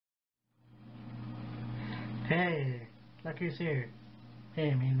Hey, look who's here.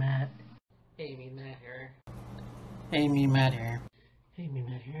 Hey, Mean Matt. Hey, Mean Matt here. Hey, Mean Matt here. Hey, Mean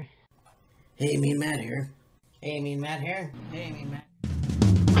Matt here. Hey, Mean Matt here. Hey, Mean Matt here. Hey, Mean Matt.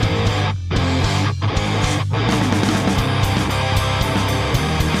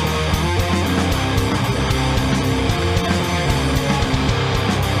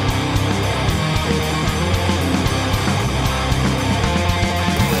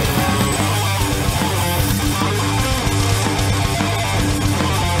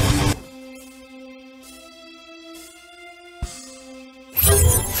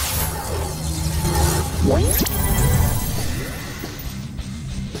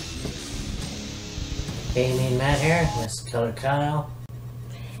 Hey, Mean Matt here. This is Killer Kyle.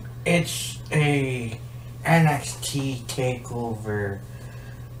 It's a NXT TAKEOVer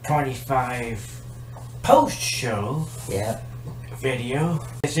 25 post-show video.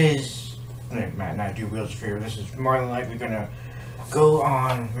 This is, Matt and I do Wheels of Fear. This is more than likely gonna go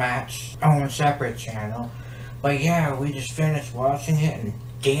on Matt's own separate channel. But yeah, we just finished watching it and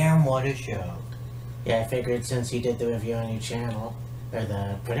damn what a show. Yeah, I figured since you did the review on your channel, or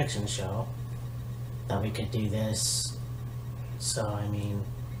the prediction show, that we could do this. So, I mean,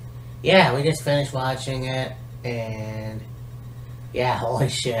 yeah, we just finished watching it, and yeah, holy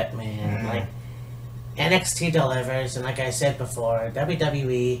shit, man. Like, NXT delivers, and like I said before,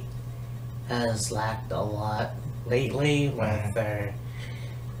 WWE has lacked a lot lately with their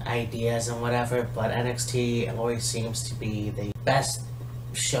ideas and whatever, but NXT always seems to be the best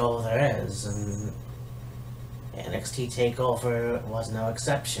show there is, and NXT TakeOver was no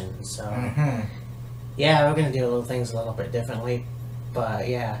exception. So yeah, we're gonna do little things a little bit differently, but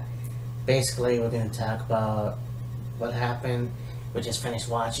yeah, basically we're gonna talk about what happened. We just finished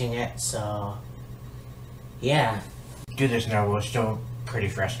watching it, so yeah. Do this now, we're still pretty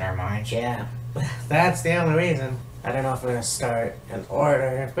fresh in our minds. Yeah, that's the only reason. I don't know if we're gonna start in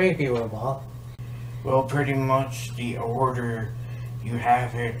order. Maybe we will. Well, pretty much the order you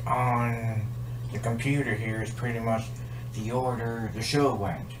have it on the computer here is pretty much the order the show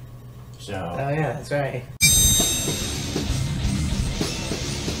went. So. Oh yeah, that's right.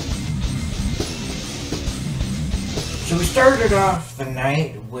 So we started off the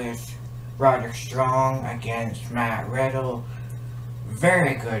night with Roderick Strong against Matt Riddle.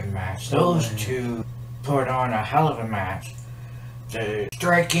 Very good match. Those two put on a hell of a match. The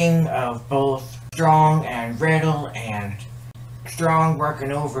striking of both Strong and Riddle, and Strong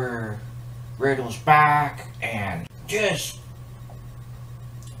working over Riddle's back, and just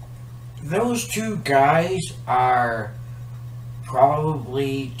those two guys are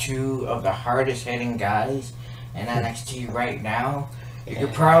probably two of the hardest hitting guys in NXT right now. You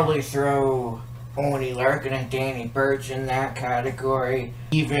could probably throw Oney Lurkin and Danny Burch in that category.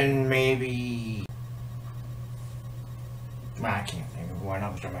 Even maybe, I can't think of one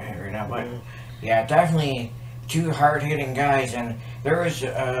off the top of my head right now, but yeah, definitely two hard-hitting guys. And there was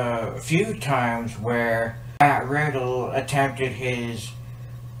a few times where Matt Riddle attempted his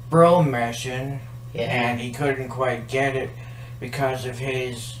bro mission, and he couldn't quite get it because of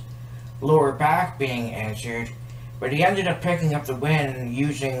his lower back being injured. But he ended up picking up the win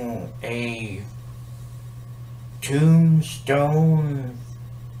using a tombstone.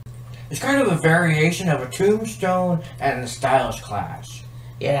 It's kind of a variation of a tombstone and the Styles Clash.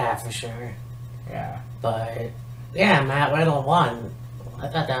 Yeah, for sure. Yeah. But yeah, Matt Riddle won. I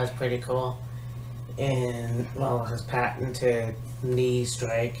thought that was pretty cool. And well, his patented knee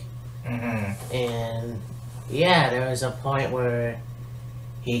strike. And yeah, there was a point where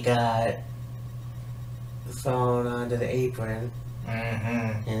he got thrown onto the apron,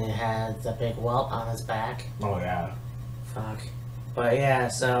 and it had the big welt on his back. Oh yeah. Fuck. But yeah,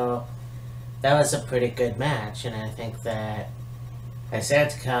 so that was a pretty good match, and I think that I said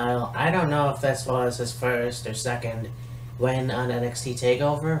to Kyle, I don't know if this was his first or second win on NXT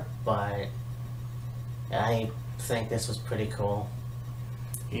TakeOver, but I think this was pretty cool.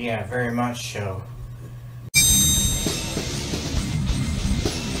 Yeah, very much so.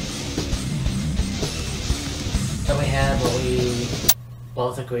 So we had what we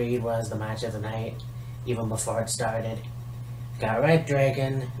both agreed was the match of the night, even before it started. Got Red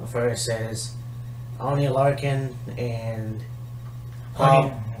Dragon versus Oney Lurkin and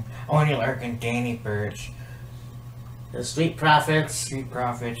Oney Lurkin, Danny Burch, the Street Profits,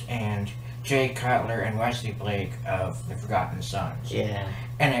 and Jay Cutler and Wesley Blake of the Forgotten Sons. Yeah.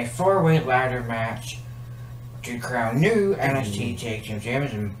 And a four-way ladder match to crown new NXT Tag Team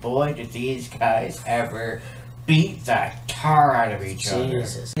Champions, and boy did these guys ever beat the tar out of each other.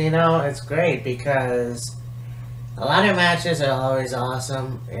 Jesus. You know, it's great because a ladder matches are always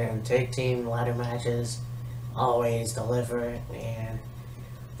awesome, and tag team ladder matches always deliver, and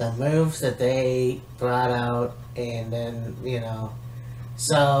the moves that they brought out, and then,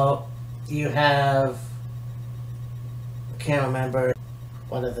 so you have, I can't remember,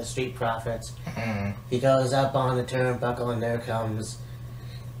 one of the Street Profits. He goes up on the turnbuckle, and there comes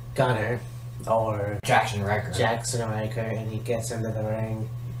Gunner, or Jackson Riker, and he gets into the ring.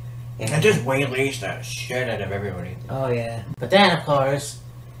 And just waylays the shit out of everybody. Oh yeah. But then, of course,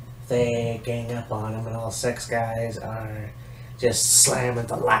 they gang up on him, and all 6 guys are just slamming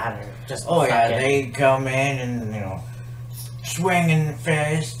the ladder. They come in and, swinging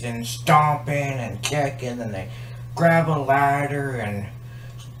fists and stomping and kicking, and they grab a ladder and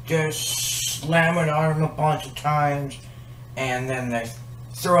just slam it on him a bunch of times, and then they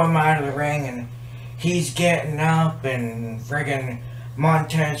throw him out of the ring, and he's getting up, and friggin'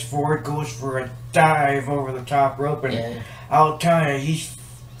 Montez Ford goes for a dive over the top rope, and I'll tell you, he's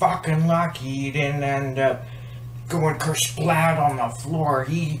fucking lucky he didn't end up going kersplat on the floor.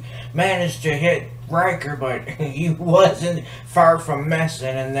 He managed to hit Riker, but he wasn't far from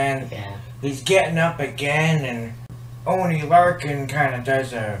missing, and then he's getting up again, and Oney Larkin kind of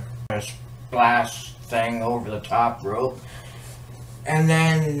does a splash thing over the top rope, and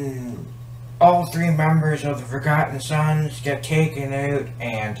then all 3 members of the Forgotten Sons get taken out,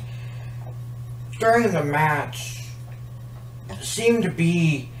 and during the match, seemed to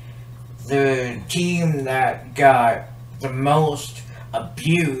be the team that got the most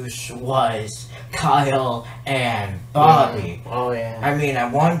abuse was Kyle and Bobby. Oh yeah. I mean,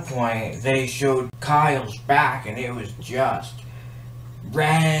 at one point, they showed Kyle's back, and it was just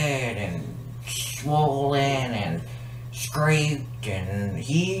red and swollen and scraped, and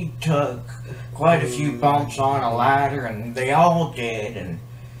he took quite a few bumps on a ladder, and they all did.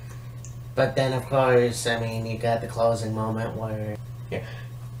 But then, of course, I mean, you got the closing moment where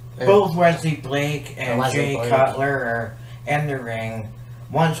both Wesley Blake and Jay Cutler are in the ring.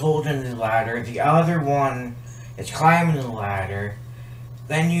 One's holding the ladder, the other one is climbing the ladder.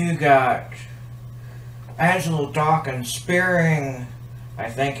 Then you got Angelo Dawkins spearing, I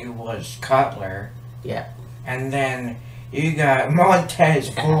think it was Cutler. Yeah. And then you got Montez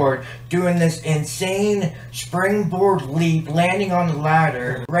Ford doing this insane springboard leap, landing on the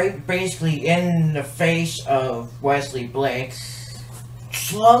ladder, right basically in the face of Wesley Blake.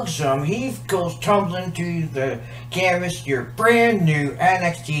 Slugs him, he goes tumbling to the canvas. Your brand new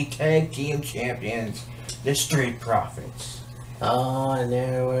NXT Tag Team Champions, the Street Profits. Oh, and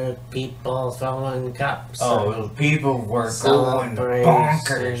there were people throwing cups. Oh, people were going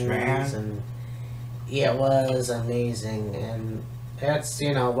bonkers, man. And it was amazing, and it's,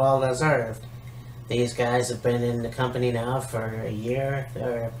 well deserved. These guys have been in the company now for a year,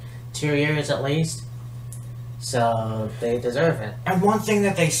 or 2 years at least. So they deserve it. And one thing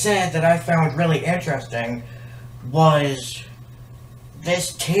that they said that I found really interesting was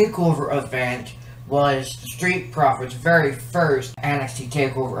this takeover event was the Street Profits' very first NXT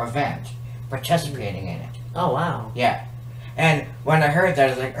TakeOver event, participating in it. Oh, wow. Yeah. And when I heard that, I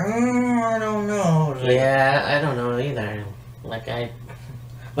was like, I don't know. Like, yeah, I don't know either.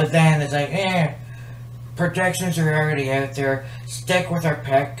 But then it's like, predictions are already out there. Stick with our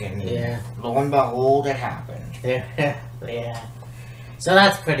pick, and lo and behold, it happened. Yeah. So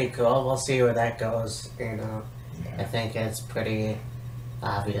that's pretty cool. We'll see where that goes, I think it's pretty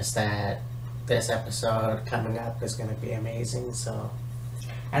obvious that this episode coming up is going to be amazing, so.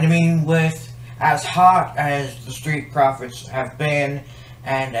 And I mean, with as hot as the Street Profits have been,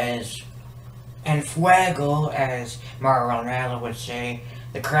 and as en fuego, as Mauro Ranallo would say,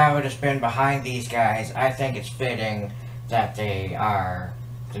 the crowd has been behind these guys. I think it's fitting that they are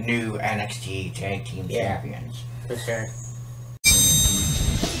the new NXT Tag Team Champions. For sure.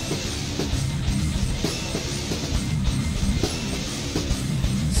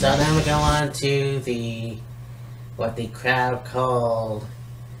 So then we go on to what the crowd called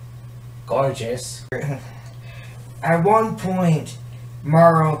gorgeous. At one point,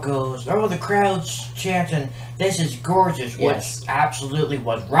 Mauro goes, "Oh, the crowd's chanting, 'This is gorgeous,' which absolutely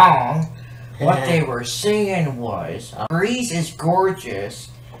was wrong. What they were saying was, Breeze is gorgeous,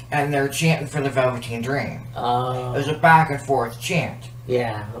 and they're chanting for the Velveteen Dream." It was a back and forth chant.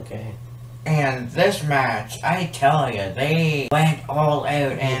 Yeah, okay. And this match, I tell you, they went all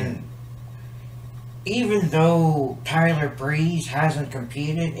out, and even though Tyler Breeze hasn't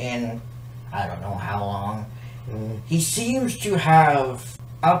competed in, I don't know how long, he seems to have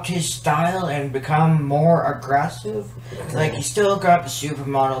upped his style and become more aggressive. Like, he still got the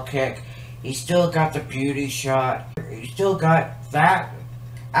supermodel kick, he still got the beauty shot, he still got that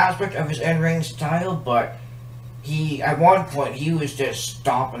aspect of his in-ring style, but at one point, he was just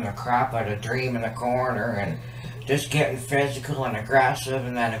stomping the crap out of Dream in the corner and just getting physical and aggressive.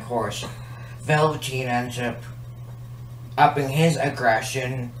 And then, of course, Velveteen ends up upping his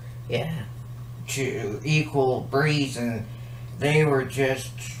aggression to equal Breeze, and they were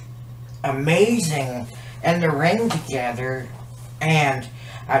just amazing in the ring together. And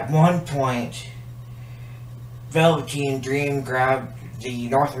at one point, Velveteen Dream grabbed the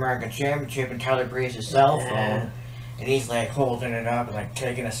North American Championship and Tyler Breeze's cell phone, and he's like holding it up and like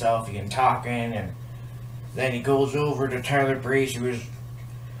taking a selfie and talking, and then he goes over to Tyler Breeze, who was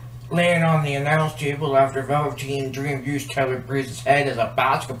laying on the announce table after Velveteen Dream used Tyler Breeze's head as a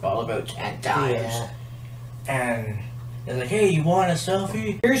basketball about 10 times. And he's like, hey, you want a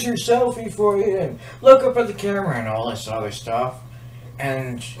selfie? Here's your selfie for you, and look up at the camera and all this other stuff.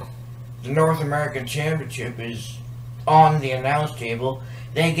 And the North American Championship is on the announce table.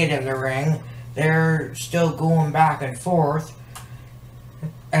 They get in the ring. They're still going back and forth.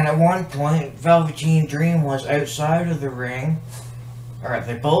 And at one point, Velveteen Dream was outside of the ring. Or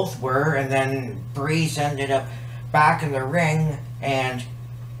they both were. And then Breeze ended up back in the ring. And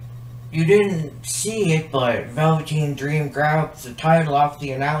you didn't see it, but Velveteen Dream grabbed the title off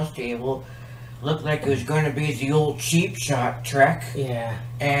the announce table. Looked like it was going to be the old cheap shot trick. Yeah.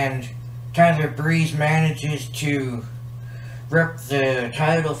 And Tyler Breeze manages to rip the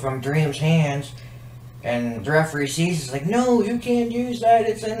title from Dream's hands, and the referee sees it's like, no, you can't use that,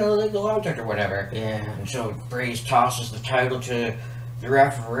 it's an illegal object or whatever. Yeah. And so Breeze tosses the title to the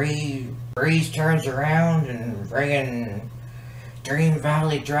referee. Breeze turns around and friggin' Dream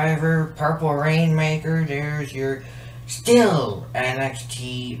Valley Driver, Purple Rainmaker, there's your still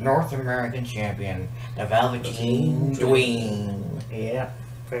NXT North American Champion, the Velveteen Dream. Yep,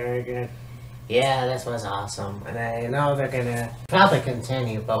 very good. Yeah, this was awesome. And I know they're gonna probably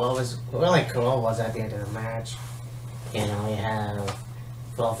continue, but what was really cool was at the end of the match, you know, you have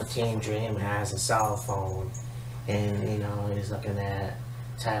Velveteen Dream has a cell phone, and, you know, he's looking at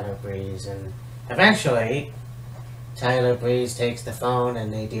Tyler Breeze, and eventually Tyler Breeze takes the phone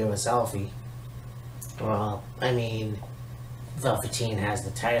and they do a selfie. Well, I mean, Velveteen has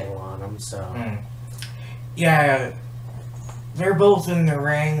the title on him, so... Yeah, they're both in the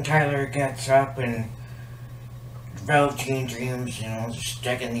ring. Tyler gets up and Velveteen Dreams, you know,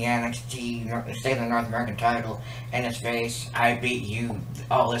 sticking the NXT, sticking the North American title in his face. I beat you,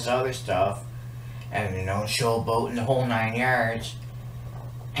 all this other stuff. And, you know, showboating the whole 9 yards.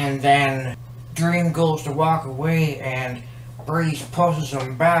 And then Dream goes to walk away and Breeze pushes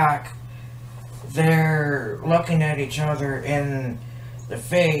him back. They're looking at each other in the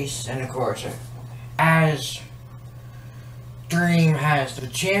face, and of course, as Dream has the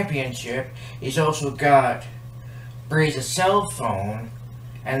championship, he's also got Breeze's cell phone,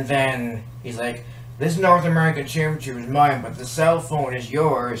 and then he's like, this North American Championship is mine, but the cell phone is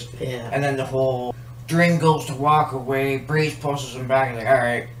yours. Yeah. And then the whole Dream goes to walk away, Breeze pushes him back, and like,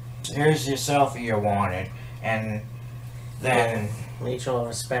 alright, here's your selfie you wanted. And then... mutual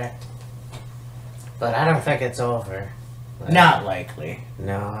respect. But I don't think it's over. Not likely.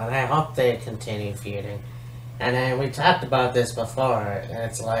 No, and I hope they continue feuding. And then we talked about this before.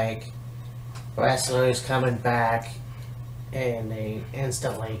 It's like wrestlers coming back and they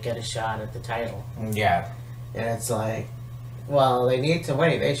instantly get a shot at the title. Yeah. And it's like, well, they need to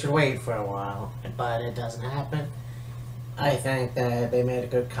wait. They should wait for a while. But it doesn't happen. I think that they made a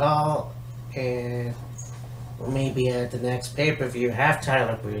good call. And maybe at the next pay-per-view, have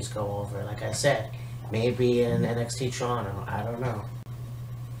Tyler Breeze go over, like I said. Maybe in NXT Toronto. I don't know.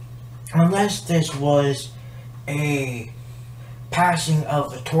 Unless this was a passing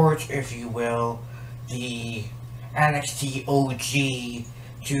of the torch, if you will, the NXT OG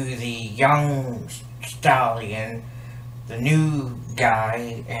to the young stallion, the new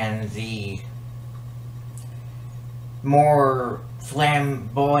guy, and the more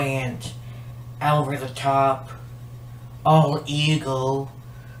flamboyant, over the top, all ego,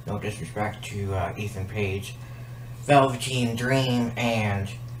 no disrespect to Ethan Page, Velveteen Dream, and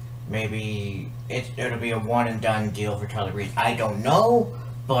maybe it'll be a one and done deal for Tyler Breeze. I don't know,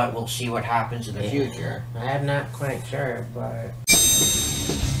 but we'll see what happens in the future. I'm not quite sure, but...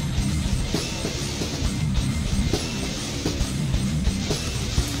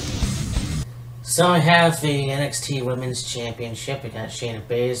 So we have the NXT Women's Championship. We got Shayna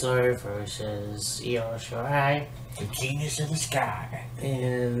Baszler versus Io Shirai. The genius of the sky.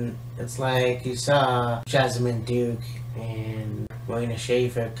 And it's like you saw Jessamine Duke and Marina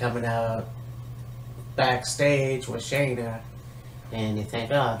Shafir coming out backstage with Shayna. And you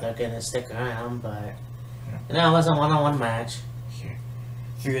think, oh, they're gonna stick around, but... You know, it was a one-on-one match.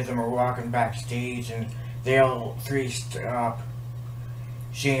 Three of them are walking backstage, and They all three stop.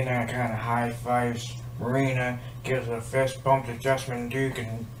 Shayna kind of high fives Marina, gives a fist bump to Jessamine Duke,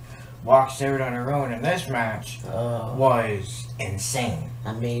 and walks out on her own. And this match was insane.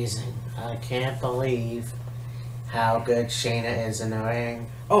 Amazing. I can't believe how good Shayna is in the ring.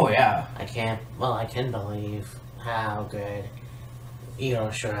 Oh yeah. I can believe how good Io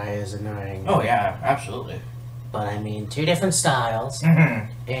Shirai is in the ring. Oh yeah, absolutely. But I mean, two different styles,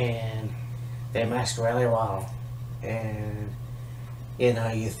 Mm-hmm. and they meshed really well. And you know,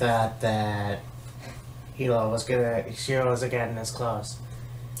 you thought that Io was getting this close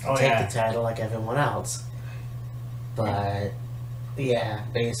to take the title like everyone else. But yeah,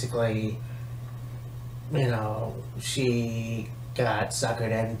 basically, you know, she got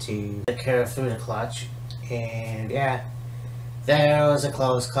suckered into the Kara through the clutch, and yeah, there was a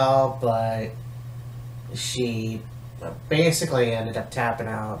close call, but she basically ended up tapping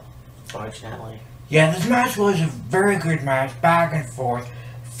out, fortunately. Yeah, this match was a very good match, back and forth,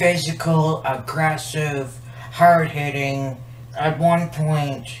 physical, aggressive, hard-hitting. At one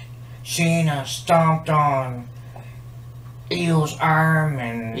point, Shayna stomped on Io's arm,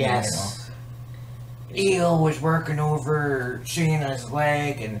 and Yes. Io was working over Shayna's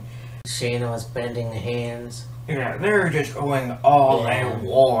leg, and Shayna was bending the hands. yeah, they were just going all out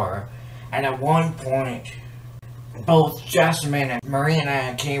war. And at one point, both Jessamine and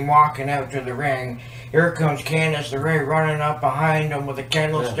Marina came walking out to the ring. Here comes Candice LeRae running up behind them with a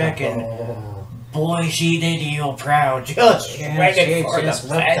candlestick, and boy, she did Io proud. Just ready for the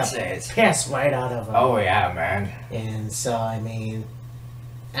fences. Piss right out of her. Oh yeah, man. And so, I mean,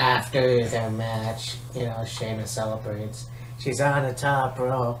 after their match, you know, Shayna celebrates. She's on the top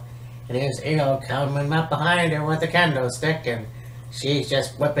rope, and here's Io coming up behind her with a candlestick, and she's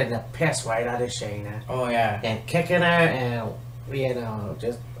just whipping the piss right out of Shayna. Oh yeah. And kicking her, and, you know,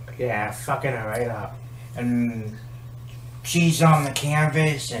 just, yeah, fucking her right up. And she's on the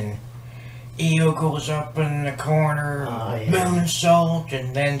canvas, and Io goes up in the corner, moonsault,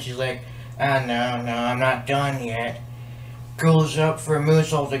 and then she's like, oh no, I'm not done yet. Goes up for a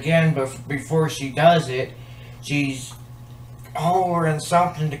moonsault again, but before she does it, she's hollering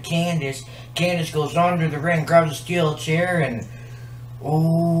something to Candice. Candice goes under the ring, grabs a steel chair, and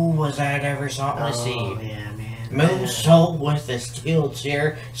oh, was that ever something to see? Yeah, man. Moonsault with the steel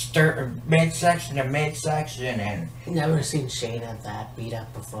chair, midsection to midsection, and Never seen Shayna that beat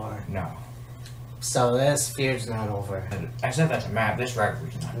up before. no. So this feud's not over. I said that to Matt, this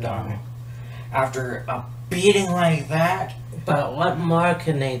rivalry's not done. After a beating like that. But what more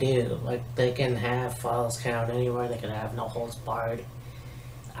can they do? Like, they can have Falls Count anywhere, they can have no holds barred.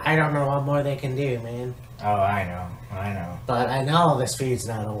 I don't know what more they can do, man. Oh, I know. But I know this feud's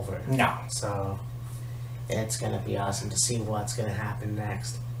not over. No. So, it's gonna be awesome to see what's gonna happen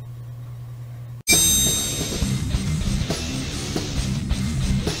next.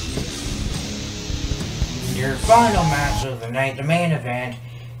 Your final match of the night, the main event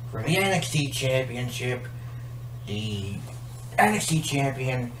for the NXT Championship. The NXT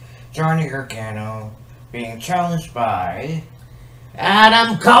Champion, Johnny Gargano, being challenged by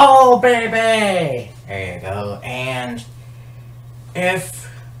Adam Cole, baby! There you go. And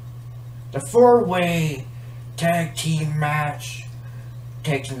if the four-way tag team match,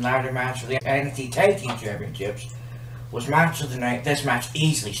 tag team ladder match for the NXT Tag Team Championships was match of the night, this match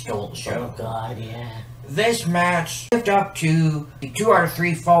easily stole the show. Oh god, yeah. This match lived up to the 2 out of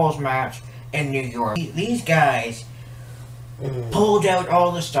 3 Falls match in New York. These guys pulled out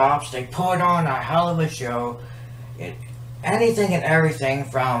all the stops. They put on a hell of a show. Anything and everything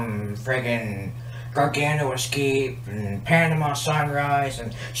from friggin' Gargano Escape and Panama Sunrise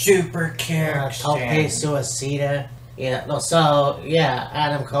and Super Kicks. Tope Suicida. Yeah, no, so, yeah,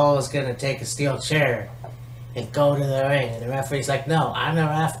 Adam Cole is gonna take a steel chair and go to the ring. And the referee's like, no, I'm the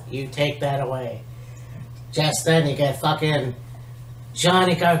ref, you take that away. Just then you get fucking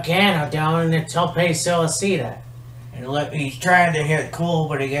Johnny Gargano down in the Tope Suicida. And look, he's trying to hit Cole,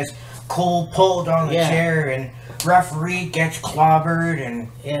 but he gets Cole pulled on the chair, and referee gets clobbered, and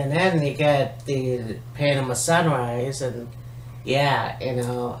then you get the Panama Sunrise, and yeah, you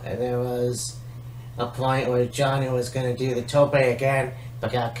know, and there was a point where Johnny was gonna do the tope again,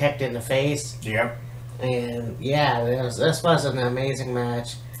 but got kicked in the face. Yep. And yeah, this was an amazing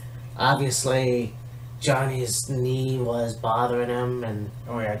match. Obviously, Johnny's knee was bothering him, and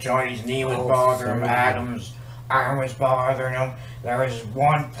oh yeah, Johnny's knee was bothering him. Adam's arm was bothering him. There was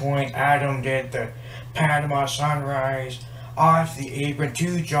one point Adam did the Panama Sunrise off the apron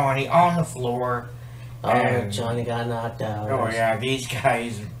to Johnny on the floor. And Johnny got knocked out. Oh yeah, these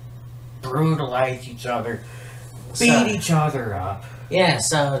guys brutalized each other, beat each other up. Yeah,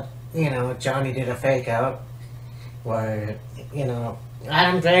 so you know, Johnny did a fake out where, you know,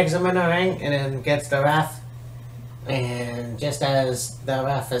 Adam drags him in the ring and then gets the ref. And just as the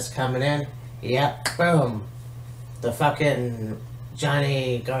ref is coming in, yep, boom, the fucking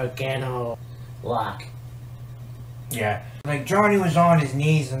Johnny Gargano lock. Yeah. Like, Johnny was on his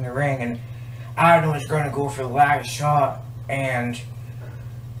knees in the ring, and Adam was going to go for the last shot, and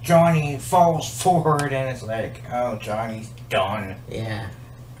Johnny falls forward, and it's like, oh, Johnny's done. Yeah.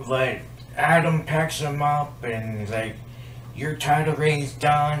 But Adam picks him up, and he's like, your title reign's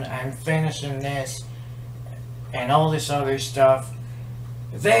done, I'm finishing this, and all this other stuff.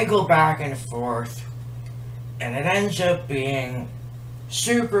 They go back and forth, and it ends up being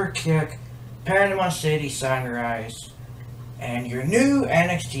Super Kick, Panama City Sunrise, and your new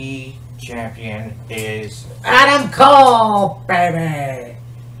NXT champion is Adam Cole, baby!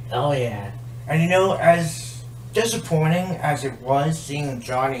 Oh, yeah. And you know, as disappointing as it was seeing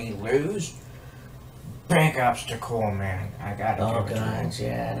Johnny lose, big ups to Cole, man. I gotta Oh, give it to him. God,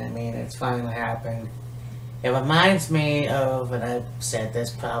 yeah. I mean, it's finally happened. It reminds me of, and I've said this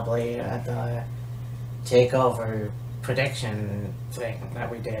probably at the TakeOver prediction thing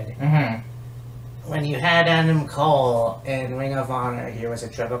that we did. Mm-hmm. When you had Adam Cole in Ring of Honor, he was a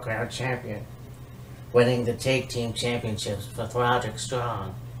Triple Crown champion, winning the Tag Team Championships with Roderick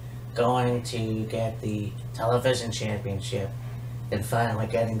Strong, going to get the Television Championship, and finally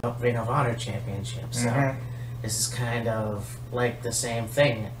getting the Ring of Honor Championship. So Mhm. this is kind of like the same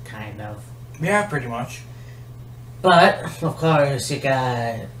thing, kind of. Yeah, pretty much. But, of course, you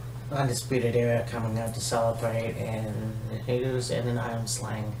got Undisputed Era coming out to celebrate, and who's in an arm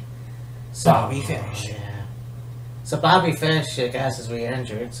sling? So, Bobby Fish. Yeah. So Bobby Fish, I guess, is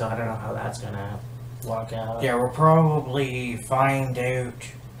re-injured, so I don't know how that's gonna work out. Yeah, we'll probably find out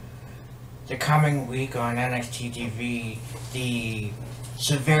the coming week on NXT TV the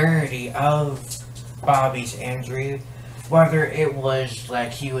severity of Bobby's injury. Whether it was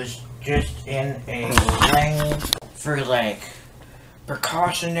like he was just in a ring for like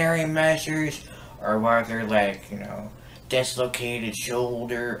precautionary measures, or whether like, you know, dislocated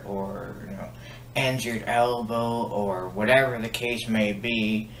shoulder, or, you know, injured elbow, or whatever the case may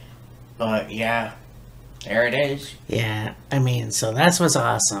be. But yeah, there it is. Yeah, I mean, so that's what's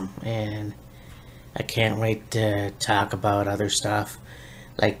awesome, and I can't wait to talk about other stuff,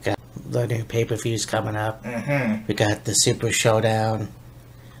 like the new pay-per-views coming up. Mm-hmm. We got the Super Showdown,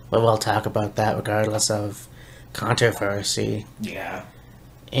 but we'll talk about that regardless of controversy. Yeah.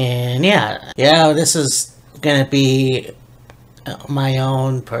 And yeah, this is gonna be my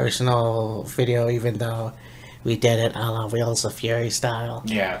own personal video, even though we did it a la Wheels of Fury style.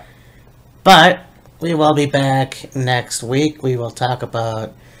 Yeah. But we will be back next week. We will talk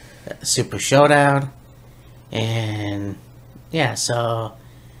about Super Showdown. And yeah, so,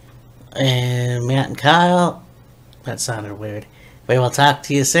 and Matt and Kyle, that sounded weird. We will talk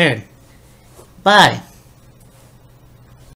to you soon. Bye.